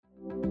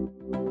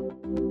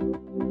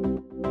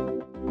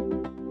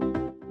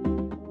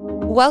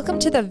Welcome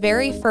to the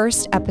very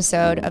first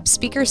episode of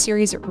Speaker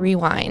Series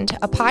Rewind,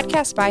 a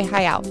podcast by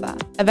High Alpha,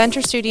 a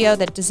venture studio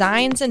that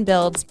designs and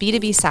builds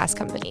B2B SaaS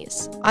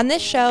companies. On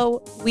this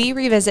show, we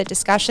revisit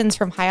discussions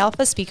from High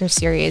Alpha Speaker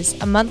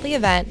Series, a monthly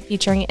event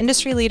featuring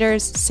industry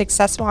leaders,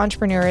 successful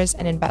entrepreneurs,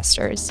 and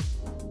investors.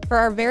 For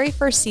our very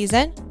first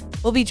season,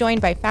 we'll be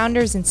joined by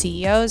founders and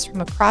CEOs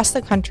from across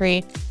the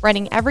country,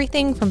 running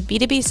everything from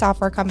B2B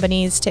software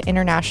companies to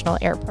international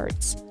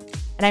airports.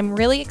 And I'm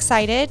really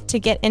excited to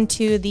get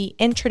into the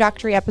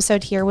introductory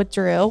episode here with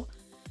Drew.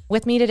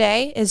 With me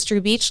today is Drew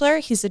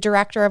Beechler. He's the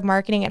director of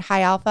marketing at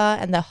High Alpha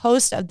and the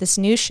host of this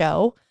new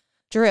show.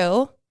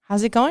 Drew,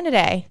 how's it going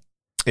today?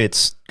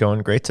 It's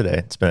going great today.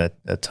 It's been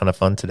a ton of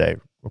fun today,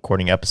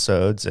 recording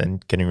episodes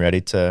and getting ready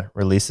to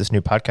release this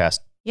new podcast.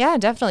 Yeah,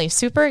 definitely.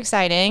 Super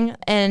exciting.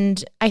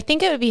 And I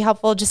think it would be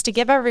helpful just to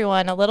give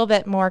everyone a little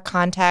bit more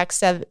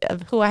context of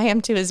who I am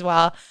too as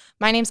well.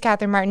 My name's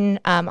Catherine Martin.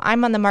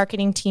 I'm on the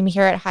marketing team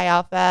here at High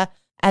Alpha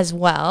as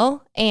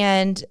well.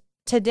 And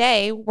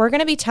today we're going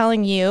to be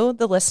telling you,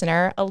 the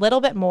listener, a little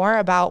bit more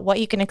about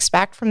what you can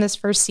expect from this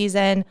first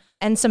season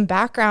and some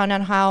background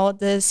on how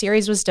the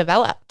series was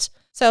developed.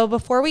 So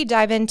before we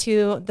dive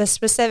into the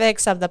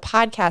specifics of the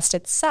podcast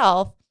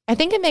itself, I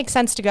think it makes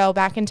sense to go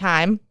back in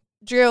time.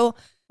 Drew,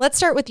 let's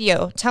start with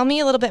you. Tell me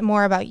a little bit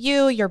more about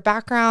you, your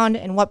background,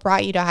 and what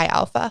brought you to High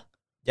Alpha.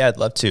 Yeah, I'd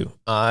love to.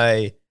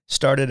 I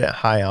started at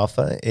High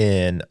Alpha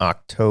in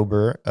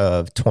October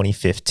of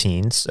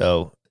 2015,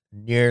 so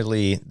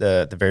nearly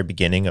the very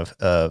beginning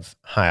of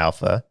High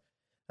Alpha.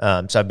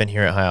 So I've been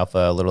here at High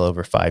Alpha a little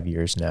over 5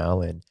 years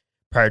now, and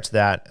prior to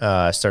that,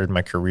 I started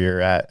my career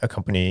at a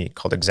company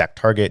called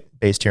ExactTarget,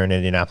 based here in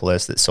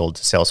Indianapolis, that sold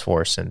to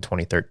Salesforce in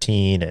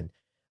 2013, and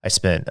I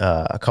spent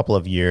a couple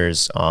of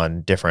years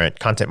on different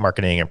content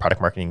marketing and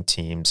product marketing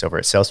teams over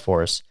at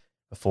Salesforce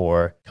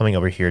before coming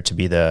over here to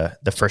be the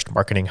first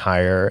marketing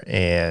hire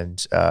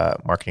and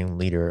marketing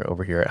leader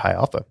over here at High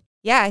Alpha.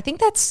 Yeah, I think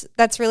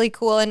that's really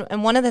cool.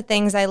 And one of the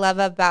things I love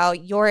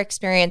about your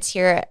experience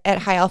here at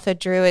High Alpha,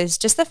 Drew, is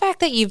just the fact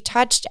that you've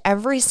touched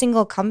every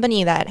single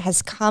company that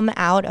has come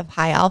out of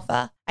High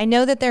Alpha. I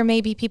know that there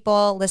may be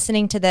people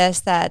listening to this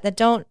that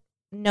don't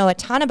know a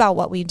ton about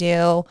what we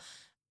do.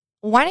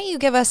 Why don't you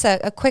give us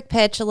a quick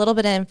pitch, a little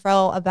bit of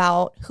info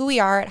about who we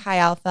are at High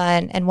Alpha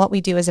and what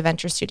we do as a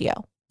venture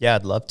studio? Yeah,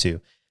 I'd love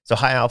to. So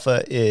High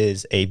Alpha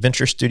is a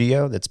venture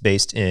studio that's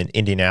based in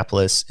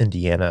Indianapolis,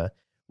 Indiana.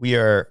 We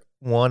are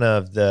one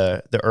of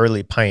the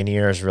early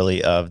pioneers,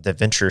 really, of the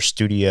venture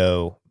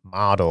studio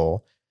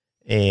model,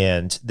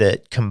 and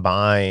that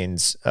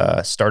combines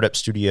a startup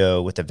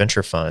studio with a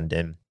venture fund.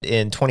 And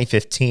in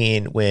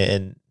 2015,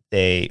 when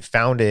they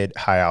founded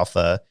High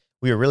Alpha,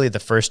 we were really the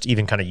first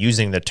even kind of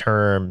using the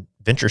term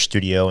venture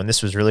studio. And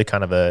this was really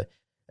kind of a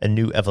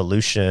new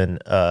evolution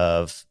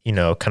of,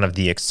 kind of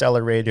the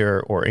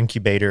accelerator or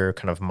incubator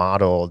kind of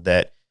model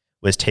that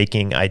was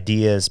taking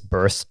ideas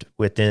birthed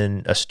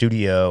within a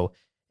studio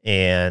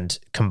and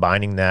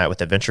combining that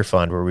with a venture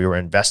fund where we were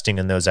investing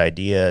in those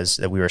ideas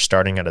that we were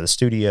starting out of the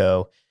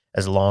studio,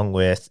 as along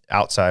with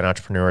outside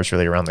entrepreneurs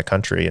really around the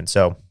country. And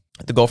so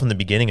the goal from the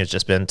beginning has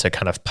just been to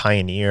kind of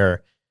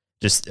pioneer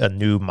just a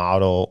new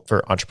model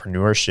for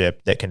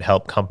entrepreneurship that can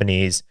help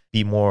companies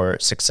be more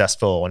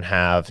successful and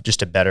have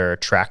just a better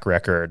track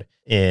record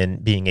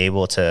in being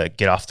able to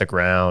get off the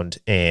ground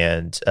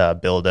and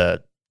build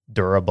a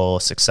durable,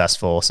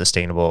 successful,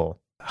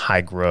 sustainable, high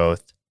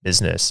growth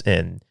business.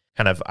 And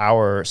kind of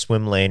our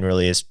swim lane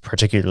really is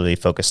particularly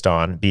focused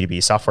on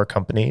B2B software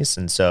companies.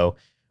 And so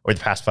over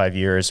the past 5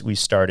 years, we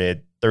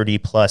started 30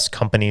 plus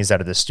companies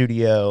out of the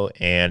studio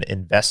and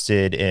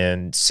invested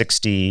in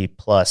 60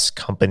 plus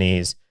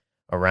companies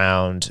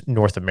around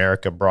North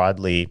America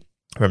broadly,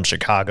 from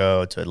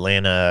Chicago to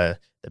Atlanta,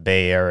 the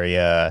Bay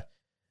Area,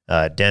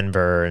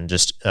 Denver, and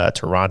just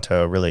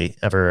Toronto, really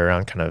everywhere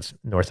around kind of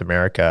North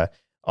America,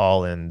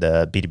 all in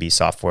the B2B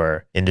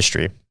software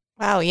industry.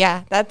 Wow,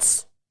 yeah,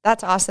 that's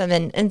awesome.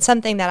 And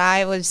something that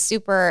I was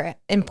super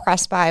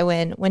impressed by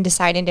when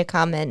deciding to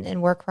come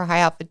and work for High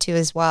Alpha too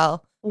as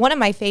well. One of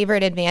my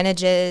favorite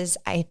advantages,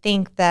 I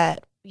think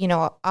that,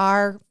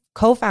 our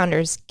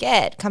co-founders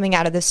get coming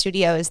out of the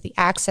studio is the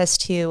access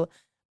to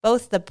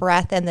both the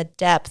breadth and the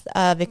depth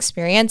of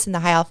experience in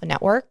the High Alpha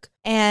network.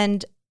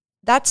 And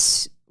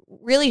that's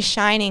really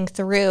shining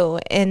through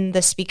in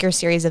the speaker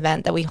series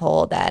event that we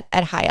hold at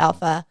High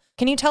Alpha.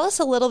 Can you tell us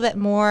a little bit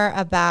more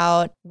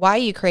about why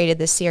you created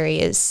this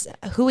series,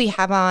 who we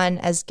have on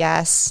as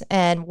guests,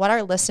 and what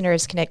our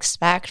listeners can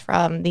expect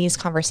from these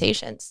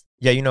conversations?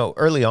 Yeah,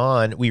 early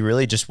on, we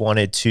really just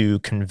wanted to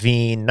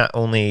convene not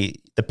only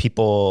the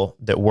people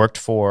that worked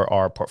for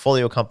our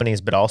portfolio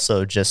companies, but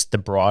also just the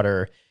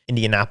broader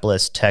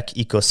Indianapolis tech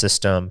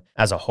ecosystem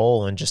as a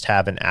whole, and just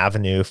have an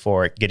avenue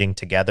for getting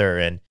together.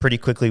 And pretty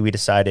quickly, we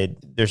decided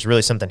there's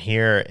really something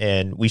here,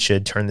 and we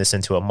should turn this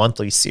into a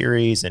monthly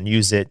series and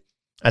use it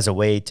as a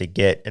way to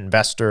get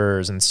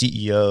investors and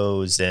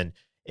CEOs and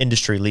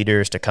industry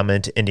leaders to come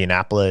into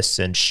Indianapolis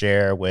and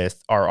share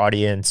with our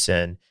audience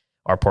and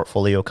our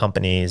portfolio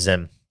companies.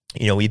 And,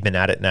 we've been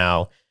at it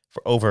now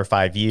for over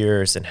 5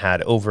 years and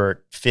had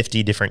over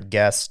 50 different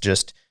guests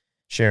just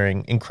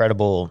sharing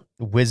incredible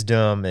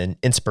wisdom and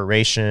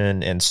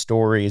inspiration and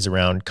stories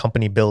around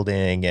company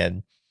building.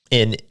 And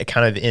in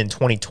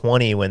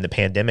 2020, when the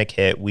pandemic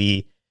hit,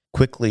 we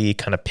quickly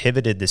kind of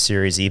pivoted the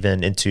series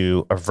even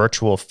into a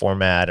virtual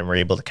format, and we're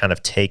able to kind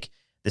of take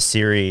the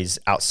series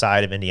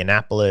outside of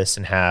Indianapolis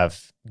and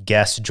have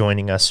guests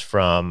joining us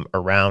from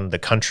around the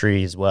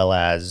country, as well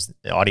as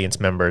audience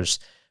members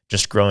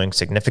just growing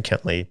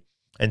significantly.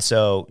 And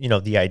so,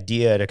 the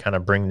idea to kind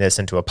of bring this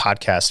into a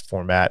podcast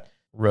format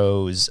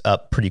rose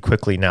up pretty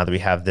quickly now that we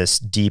have this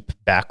deep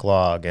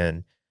backlog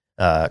and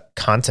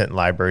content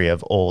library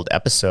of old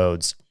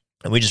episodes.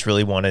 And we just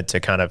really wanted to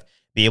kind of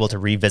be able to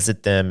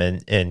revisit them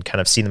and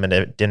kind of see them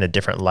in a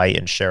different light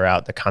and share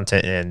out the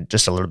content in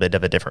just a little bit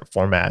of a different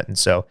format. And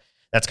so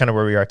that's kind of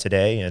where we are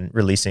today, and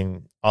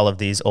releasing all of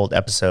these old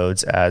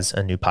episodes as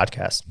a new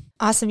podcast.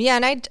 Awesome. Yeah.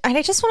 And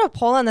I just want to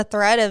pull on the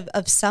thread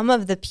of some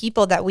of the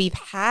people that we've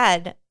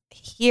had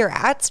here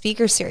at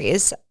Speaker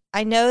Series.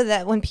 I know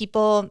that when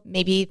people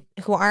maybe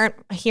who aren't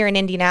here in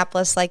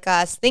Indianapolis like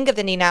us think of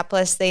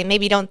Indianapolis, they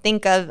maybe don't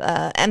think of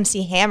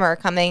MC Hammer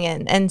coming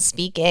and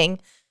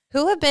speaking.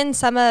 Who have been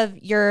some of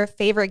your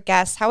favorite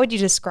guests? How would you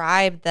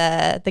describe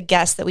the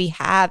guests that we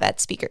have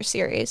at Speaker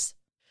Series?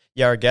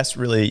 Yeah, our guests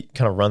really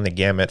kind of run the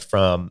gamut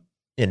from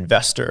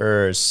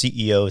investors,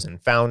 CEOs and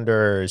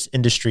founders,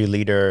 industry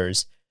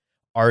leaders,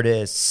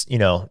 artists.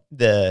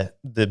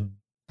 The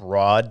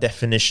broad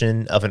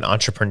definition of an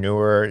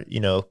entrepreneur,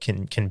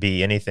 can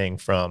be anything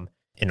from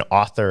an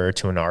author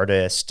to an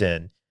artist.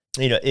 And,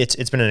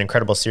 it's been an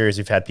incredible series.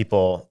 We've had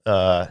people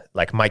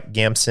like Mike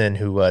Gamson,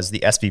 who was the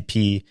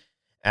SVP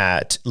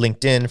at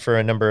LinkedIn for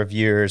a number of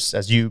years.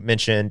 As you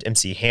mentioned,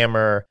 MC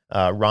Hammer,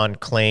 Ron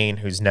Klain,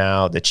 who's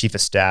now the chief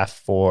of staff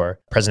for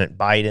President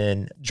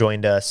Biden,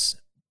 joined us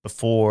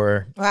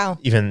before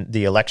even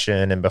the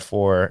election and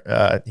before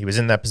he was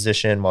in that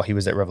position while he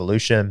was at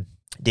Revolution.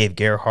 Dave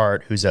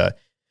Gerhardt, who's a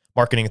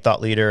marketing thought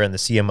leader and the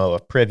CMO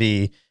of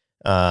Privy.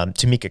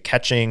 Tamika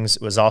Catchings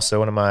was also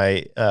one of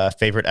my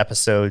favorite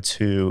episodes,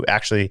 who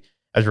actually,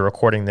 as we're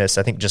recording this,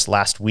 I think just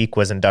last week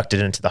was inducted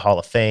into the Hall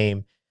of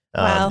Fame.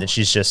 And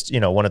she's just,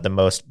 one of the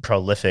most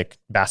prolific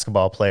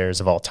basketball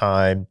players of all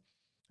time.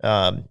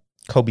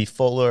 Kobe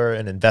Fuller,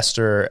 an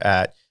investor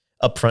at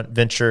Upfront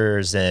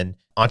Ventures and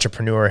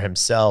entrepreneur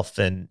himself,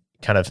 and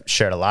kind of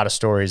shared a lot of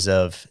stories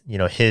of,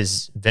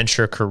 his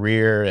venture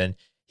career. And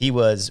he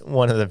was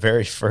one of the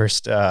very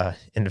first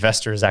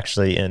investors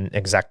actually in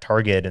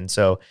ExactTarget. And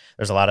so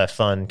there's a lot of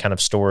fun kind of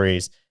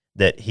stories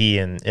that he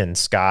and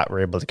Scott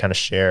were able to kind of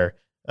share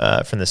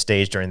from the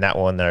stage during that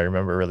one that I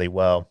remember really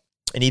well.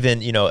 And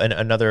even,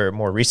 another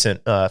more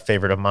recent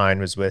favorite of mine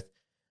was with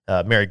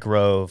Mary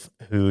Grove,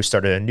 who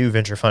started a new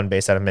venture fund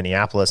based out of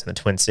Minneapolis in the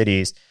Twin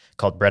Cities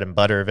called Bread and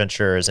Butter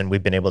Ventures. And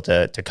we've been able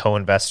to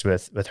co-invest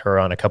with her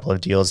on a couple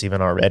of deals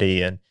even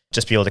already, and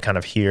just be able to kind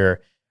of hear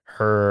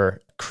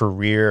her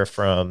career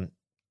from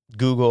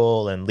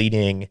Google and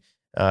leading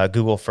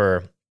Google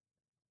for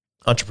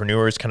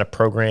entrepreneurs kind of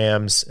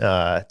programs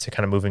to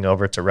kind of moving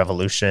over to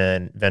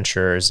Revolution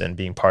Ventures and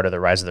being part of the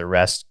Rise of the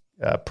Rest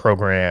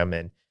program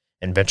and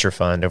venture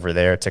fund over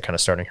there, to kind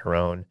of starting her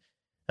own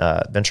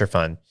venture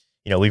fund.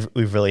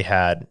 We've really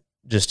had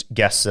just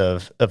guests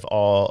of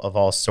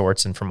all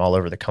sorts and from all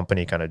over the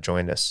company kind of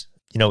joined us.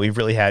 We've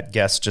really had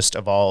guests just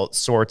of all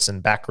sorts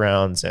and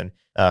backgrounds and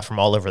from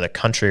all over the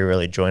country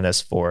really join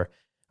us for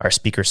our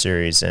Speaker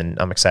Series, and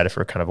I'm excited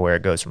for kind of where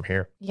it goes from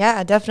here.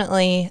 Yeah,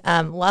 definitely.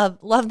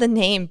 Love the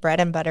name Bread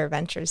and Butter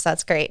Ventures.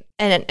 That's great,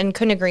 and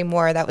couldn't agree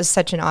more. That was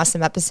such an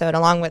awesome episode,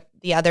 along with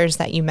the others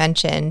that you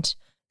mentioned.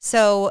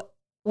 So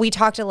we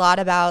talked a lot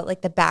about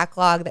like the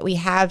backlog that we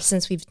have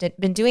since we've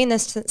been doing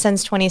this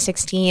since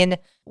 2016.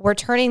 We're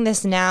turning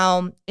this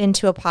now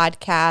into a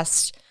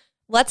podcast.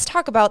 Let's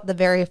talk about the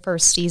very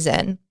first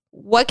season.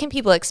 What can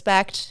people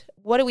expect?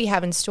 What do we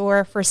have in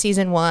store for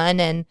season 1?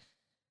 And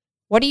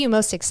what are you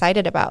most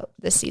excited about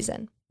this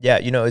season? Yeah,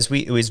 as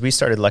we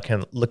started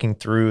looking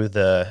through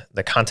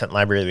the content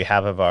library that we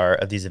have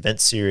of these event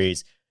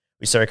series,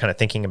 we started kind of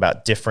thinking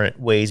about different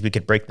ways we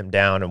could break them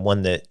down. And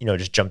one that,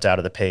 just jumped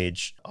off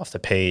the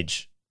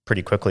page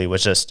pretty quickly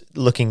was just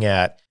looking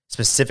at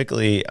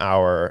specifically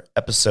our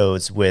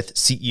episodes with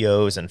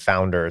CEOs and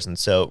founders. And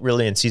so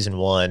really in season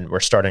 1, we're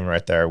starting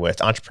right there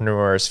with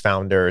entrepreneurs,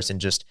 founders, and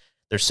just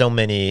there's so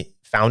many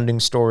founding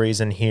stories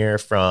in here,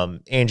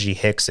 from Angie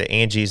Hicks at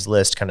Angie's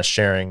List, kind of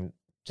sharing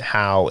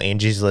how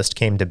Angie's List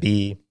came to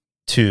be,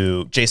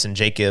 to Jason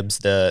Jacobs,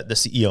 the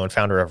CEO and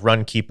founder of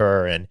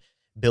Runkeeper, and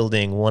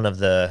building one of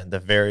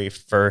the very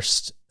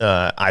first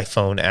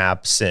iPhone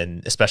apps,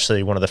 and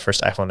especially one of the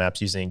first iPhone apps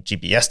using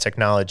GPS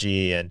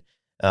technology, and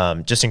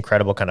just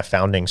incredible kind of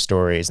founding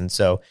stories. And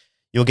so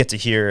you'll get to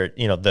hear,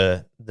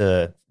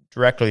 the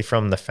directly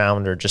from the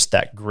founder, just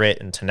that grit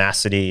and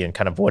tenacity and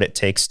kind of what it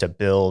takes to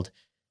build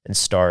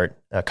start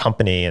a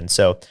company. And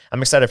so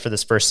I'm excited for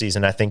this first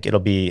season. I think it'll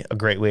be a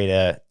great way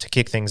to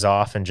kick things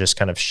off and just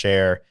kind of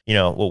share,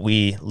 what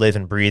we live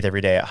and breathe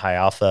every day at High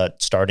Alpha,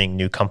 starting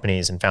new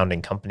companies and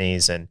founding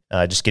companies, and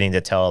just getting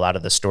to tell a lot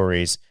of the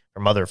stories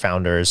from other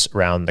founders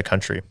around the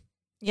country.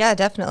 Yeah,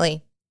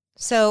 definitely.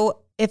 So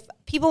if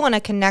people want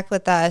to connect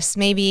with us,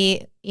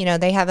 maybe,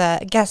 they have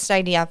a guest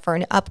idea for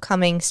an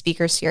upcoming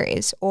speaker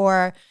series,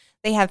 or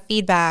they have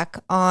feedback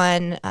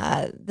on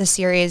the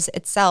series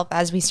itself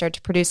as we start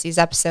to produce these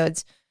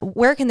episodes,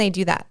 where can they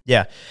do that?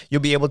 Yeah,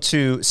 you'll be able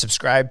to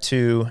subscribe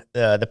to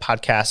the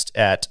podcast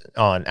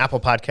on Apple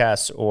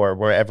Podcasts or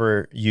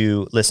wherever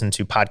you listen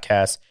to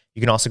podcasts.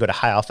 You can also go to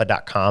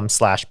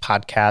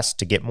highalpha.com/podcast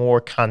to get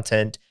more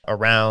content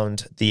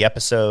around the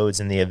episodes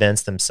and the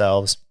events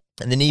themselves.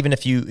 And then even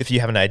if you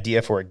have an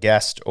idea for a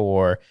guest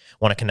or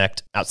want to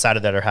connect outside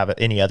of that or have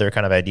any other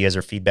kind of ideas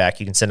or feedback,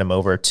 you can send them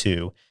over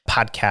to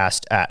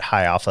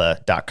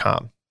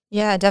podcast@highalpha.com.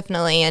 Yeah,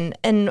 definitely. And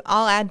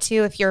I'll add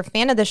too, if you're a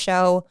fan of the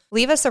show,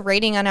 leave us a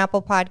rating on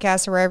Apple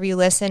Podcasts or wherever you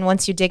listen.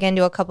 Once you dig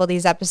into a couple of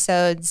these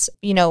episodes,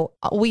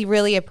 we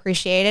really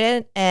appreciate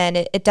it. And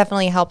it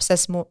definitely helps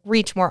us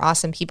reach more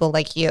awesome people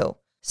like you.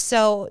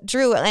 So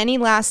Drew, any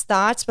last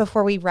thoughts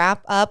before we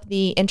wrap up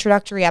the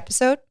introductory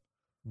episode?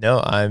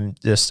 No, I'm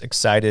just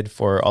excited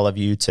for all of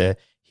you to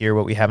hear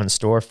what we have in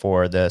store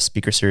for the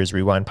Speaker Series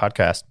Rewind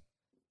podcast.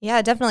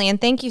 Yeah, definitely. And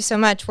thank you so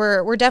much.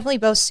 We're definitely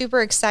both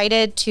super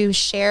excited to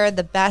share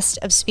the best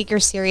of Speaker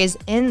Series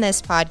in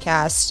this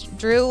podcast.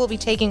 Drew will be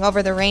taking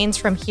over the reins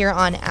from here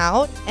on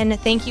out. And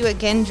thank you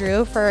again,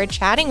 Drew, for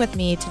chatting with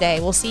me today.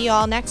 We'll see you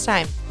all next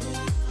time.